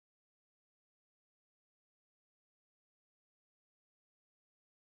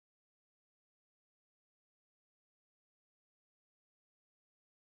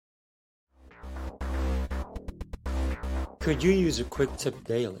Could you use a quick tip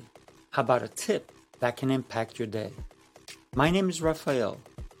daily? How about a tip that can impact your day? My name is Raphael.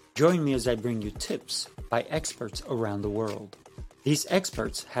 Join me as I bring you tips by experts around the world. These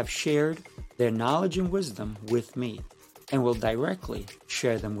experts have shared their knowledge and wisdom with me and will directly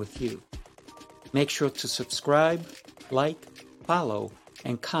share them with you. Make sure to subscribe, like, follow,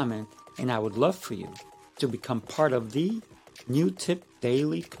 and comment, and I would love for you to become part of the New Tip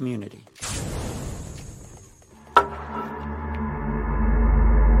Daily community.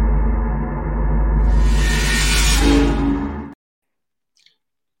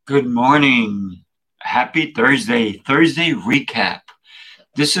 Good morning. Happy Thursday. Thursday recap.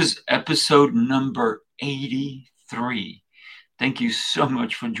 This is episode number 83. Thank you so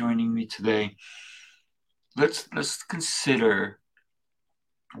much for joining me today. Let's consider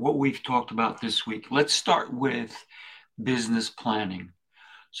what we've talked about this week. Let's start with business planning.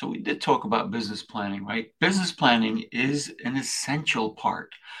 So we did talk about business planning, right? Business planning is an essential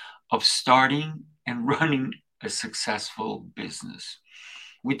part of starting and running a successful business.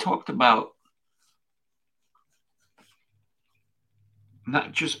 We talked about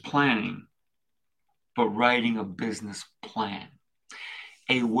not just planning, but writing a business plan.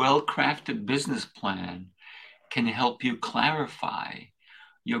 A well-crafted business plan can help you clarify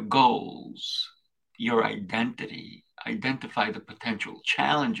your goals, your identity, identify the potential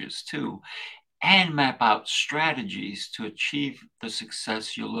challenges too, and map out strategies to achieve the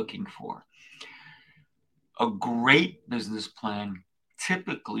success you're looking for. A great business plan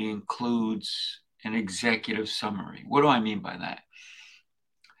typically includes an executive summary. What do I mean by that?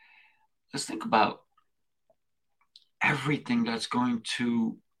 Let's think about everything that's going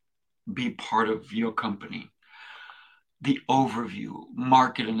to be part of your company. The overview,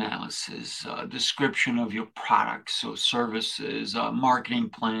 market analysis, description of your products or services,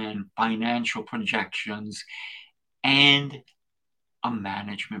 marketing plan, financial projections, and a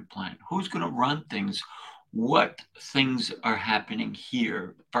management plan. Who's going to run things? What things are happening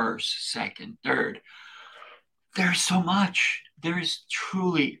here, first, second, third? There's so much. There is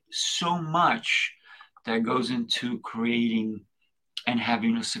truly so much that goes into creating and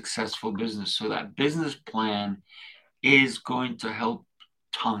having a successful business. So that business plan is going to help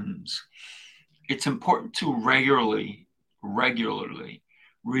tons. It's important to regularly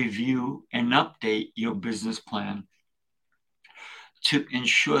review and update your business plan to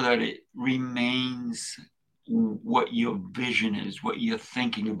ensure that it remains what your vision is, what you're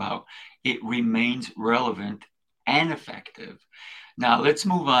thinking about. It remains relevant and effective. Now, let's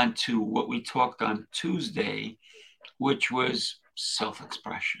move on to what we talked on Tuesday, which was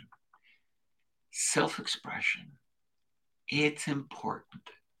self-expression. Self-expression. It's important.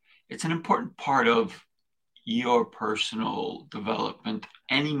 It's an important part of your personal development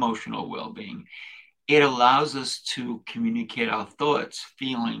and emotional well-being. It allows us to communicate our thoughts,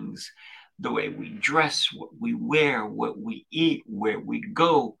 feelings, the way we dress, what we wear, what we eat, where we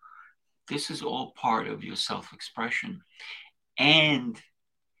go. This is all part of your self-expression. And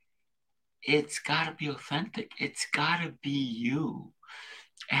it's got to be authentic. It's got to be you.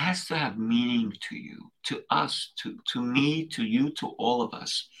 It has to have meaning to you, to us, to me, to you, to all of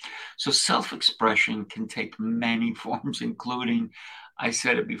us. So self-expression can take many forms, including, I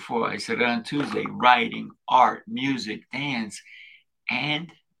said it before, I said it on Tuesday, writing, art, music, dance,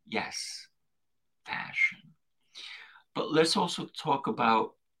 and yes, fashion. But let's also talk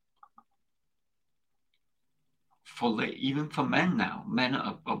about, even for men now, men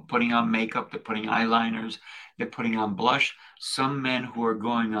are putting on makeup, they're putting eyeliners, they're putting on blush. Some men who are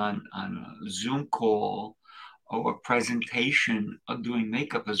going on a Zoom call or a presentation are doing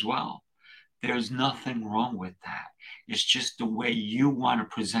makeup as well. There's nothing wrong with that. It's just the way you want to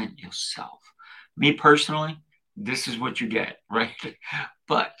present yourself. Me personally, this is what you get, right?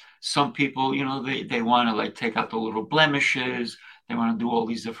 But some people, they want to like take out the little blemishes. They want to do all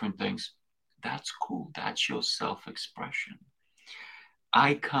these different things. That's cool. That's your self-expression.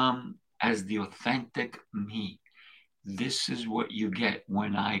 I come as the authentic me. This is what you get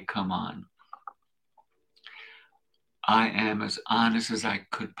when I come on. I am as honest as I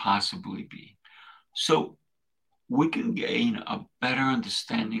could possibly be. So we can gain a better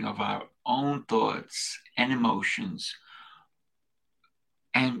understanding of our own thoughts and emotions.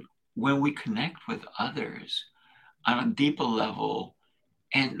 And when we connect with others on a deeper level,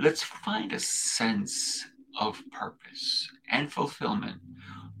 and let's find a sense of purpose and fulfillment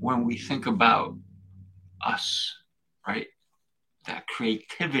when we think about us, right? That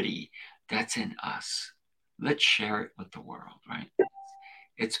creativity that's in us. Let's share it with the world, right?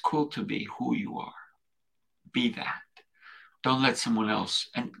 It's cool to be who you are. Be that. Don't let someone else,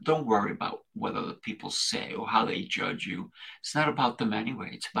 and don't worry about what other people say or how they judge you. It's not about them anyway,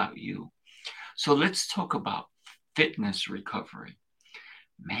 it's about you. So let's talk about fitness recovery.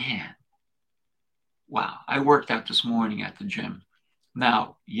 Man, wow. I worked out this morning at the gym.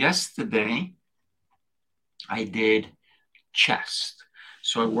 Now, yesterday I did chest.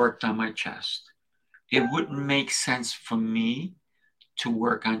 So I worked on my chest. It wouldn't make sense for me to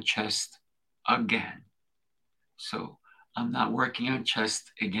work on chest again. So I'm not working on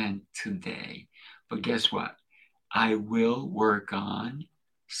chest again today. But guess what? I will work on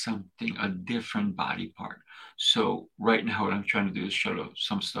something, a different body part. So right now, what I'm trying to do is shut off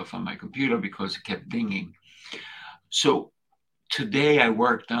some stuff on my computer because it kept dinging. So today I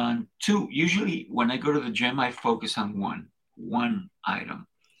worked on two. Usually when I go to the gym, I focus on one item.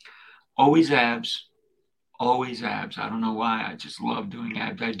 Always abs, always abs. I don't know why. I just love doing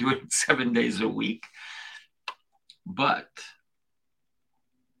abs. I do it 7 days a week. But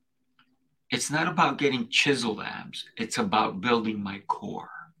it's not about getting chiseled abs. It's about building my core.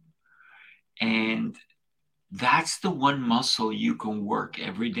 And that's the one muscle you can work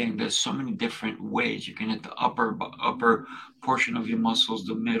every day. And there's so many different ways. You can hit the upper portion of your muscles,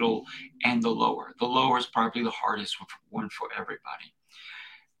 the middle, and the lower. The lower is probably the hardest one for everybody.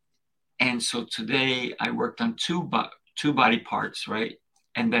 And so today I worked on two body parts, right?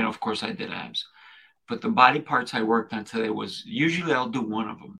 And then of course I did abs. But the body parts I worked on today was usually I'll do one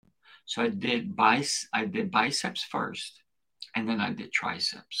of them. So I did biceps first, and then I did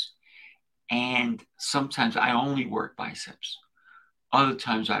triceps. And sometimes I only work biceps. Other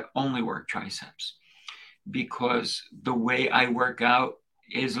times I only work triceps because the way I work out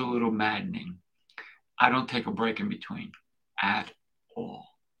is a little maddening. I don't take a break in between at all.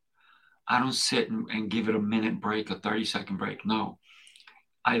 I don't sit and give it a minute break, a 30-second break. No.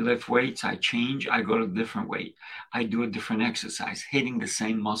 I lift weights, I change, I go to a different weight. I do a different exercise, hitting the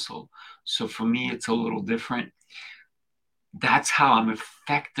same muscle. So for me, it's a little different. That's how I'm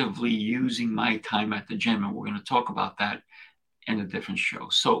effectively using my time at the gym. And we're going to talk about that in a different show.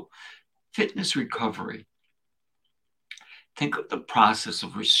 So fitness recovery. Think of the process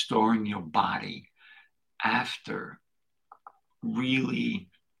of restoring your body after really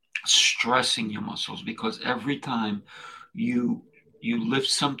stressing your muscles, because every time you lift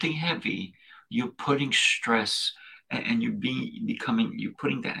something heavy, you're putting stress and you're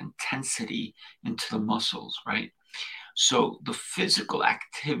putting that intensity into the muscles, right? So the physical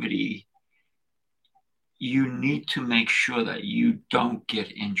activity, you need to make sure that you don't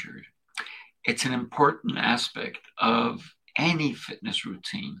get injured. It's an important aspect of any fitness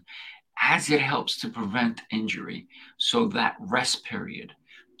routine as it helps to prevent injury. So that rest period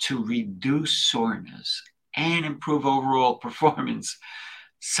to reduce soreness and improve overall performance.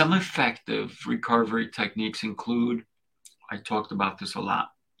 Some effective recovery techniques include, I talked about this a lot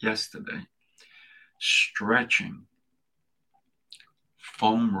yesterday, stretching,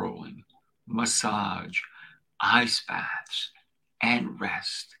 foam rolling, massage, ice baths, and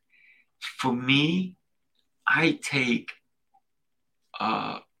rest. For me, I take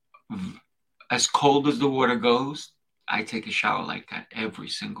as cold as the water goes, I take a shower like that every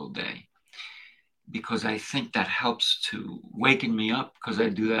single day because I think that helps to waken me up because I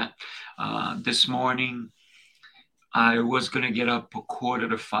do that. This morning, I was going to get up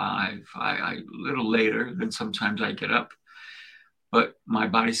 4:45. I a little later than sometimes I get up, but my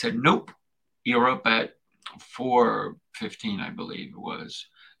body said, nope, you're up at 4:15, I believe it was.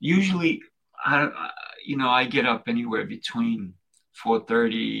 Usually, I get up anywhere between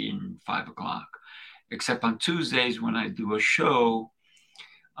 4:30 and 5 o'clock, except on Tuesdays when I do a show,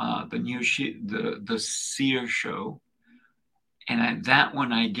 the Sear show, and at that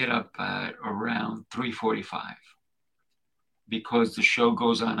one I get up at around 3:45 because the show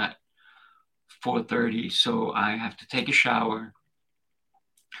goes on at 4:30, so I have to take a shower,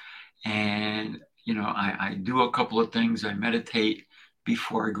 and I do a couple of things. I meditate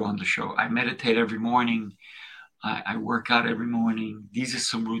before I go on the show. I meditate every morning. I work out every morning. These are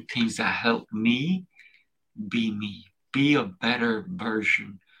some routines that help me, be a better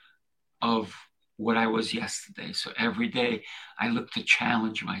version of what I was yesterday. So every day I look to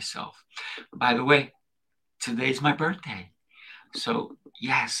challenge myself. By the way, today's my birthday. So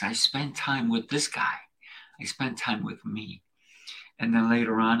yes, I spend time with this guy. I spend time with me. And then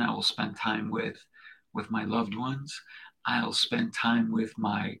later on, I will spend time with my loved ones. I'll spend time with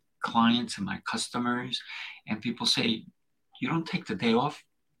my clients and my customers. And people say, you don't take the day off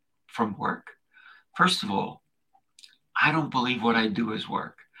from work? First of all, I don't believe what I do is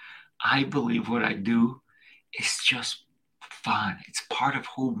work. I believe what I do is just fun. It's part of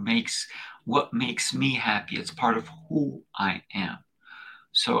what makes me happy. It's part of who I am.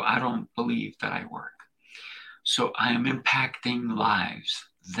 So I don't believe that I work. So I am impacting lives.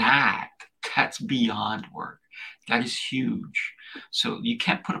 That's beyond work. That is huge. So you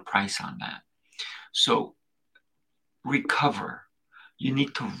can't put a price on that. So recover. You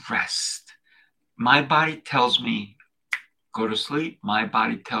need to rest. My body tells me, go to sleep. My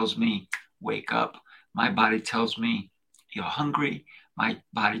body tells me, wake up. My body tells me, you're hungry. My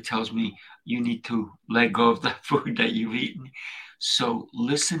body tells me, you need to let go of the food that you've eaten. So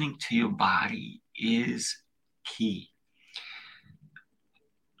listening to your body is key.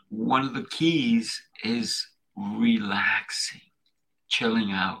 One of the keys is relaxing,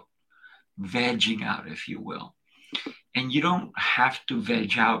 chilling out, vegging out, if you will. And you don't have to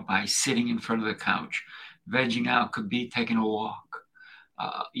veg out by sitting in front of the couch. Vegging out could be taking a walk,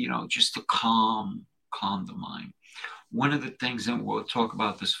 just to calm the mind. One of the things, and we'll talk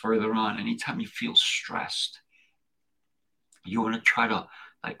about this further on, anytime you feel stressed, you want to try to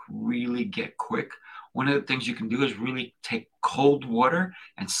really get quick. One of the things you can do is really take cold water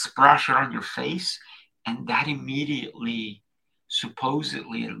and splash it on your face, and that immediately,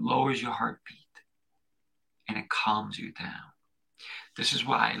 supposedly, it lowers your heartbeat and it calms you down. This is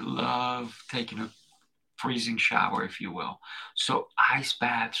why I love taking a freezing shower, if you will. So ice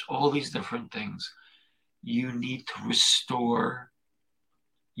baths, all these different things. You need to restore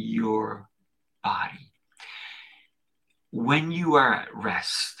your body. When you are at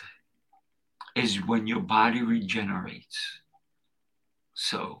rest is when your body regenerates.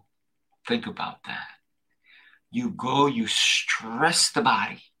 So think about that. You go, you stress the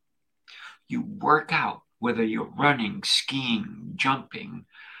body. You work out, whether you're running, skiing, jumping,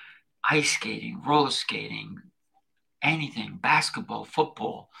 ice skating, roller skating, anything, basketball,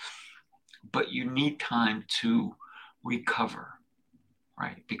 football. But you need time to recover,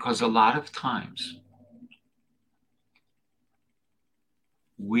 right? Because a lot of times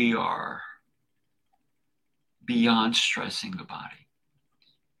we are beyond stressing the body.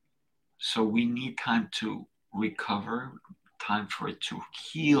 So we need time to recover, time for it to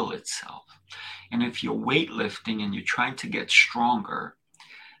heal itself. And if you're weightlifting and you're trying to get stronger,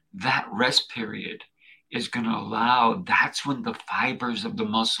 that rest period is going to allow, that's when the fibers of the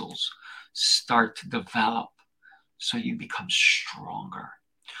muscles start to develop. So you become stronger.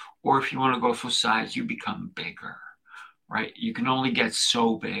 Or if you want to go for size, you become bigger, right? You can only get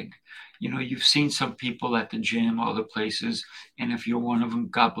so big. You've seen some people at the gym or other places, and if you're one of them,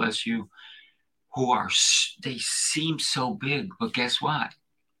 God bless you, they seem so big, but guess what?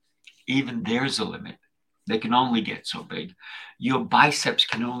 Even there's a limit. They can only get so big. Your biceps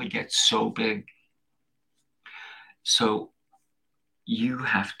can only get so big. So you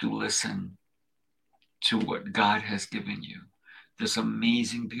have to listen to what God has given you, this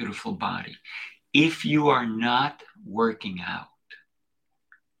amazing, beautiful body. If you are not working out,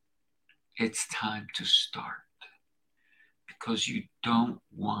 it's time to start, because you don't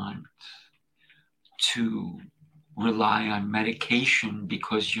want to rely on medication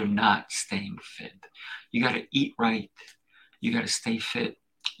because you're not staying fit. You got to eat right. You got to stay fit.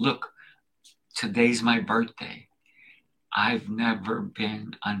 Look, today's my birthday. I've never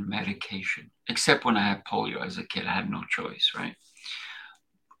been on medication, except when I had polio as a kid. I had no choice, right?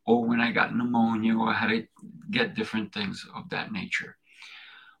 Or when I got pneumonia, or I had to get different things of that nature.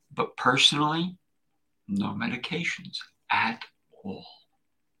 But personally, no medications at all.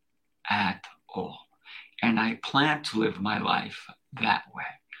 At all. And I plan to live my life that way.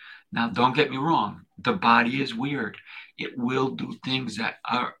 Now, don't get me wrong. The body is weird. It will do things that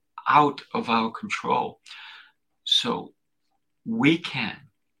are out of our control. So we can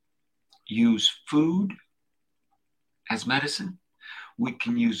use food as medicine. We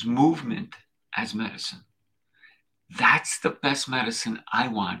can use movement as medicine. That's the best medicine I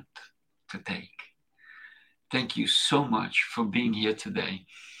want to take. Thank you so much for being here today.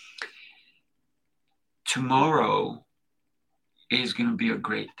 Tomorrow is going to be a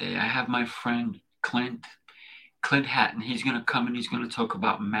great day. I have my friend Clint Hatton. He's going to come and he's going to talk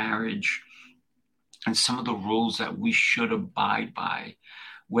about marriage and some of the rules that we should abide by,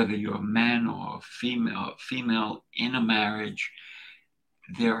 whether you're a man or a female in a marriage.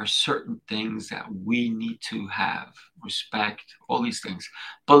 There are certain things that we need to have, respect, all these things.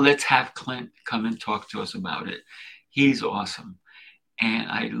 But let's have Clint come and talk to us about it. He's awesome. And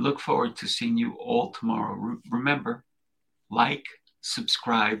I look forward to seeing you all tomorrow. Remember, like,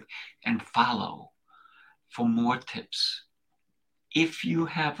 subscribe, and follow for more tips. If you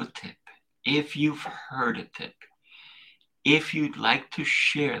have a tip, if you've heard a tip, if you'd like to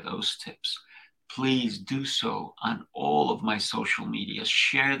share those tips, please do so on all of my social media.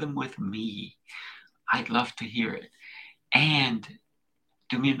 Share them with me. I'd love to hear it. And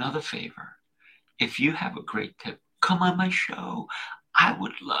do me another favor. If you have a great tip, come on my show. I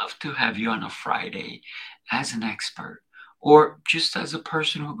would love to have you on a Friday as an expert or just as a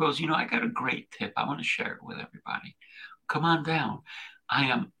person who goes, I got a great tip. I want to share it with everybody. Come on down. I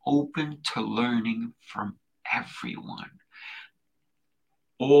am open to learning from everyone.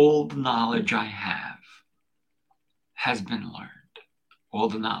 All the knowledge I have has been learned. All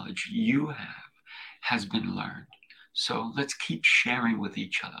the knowledge you have has been learned. So let's keep sharing with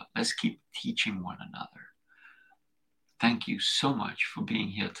each other. Let's keep teaching one another. Thank you so much for being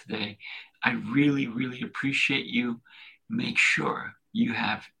here today. I really, really appreciate you. Make sure you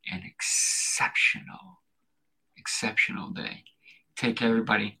have an exceptional day. Take care,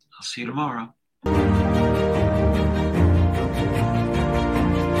 everybody. I'll see you tomorrow.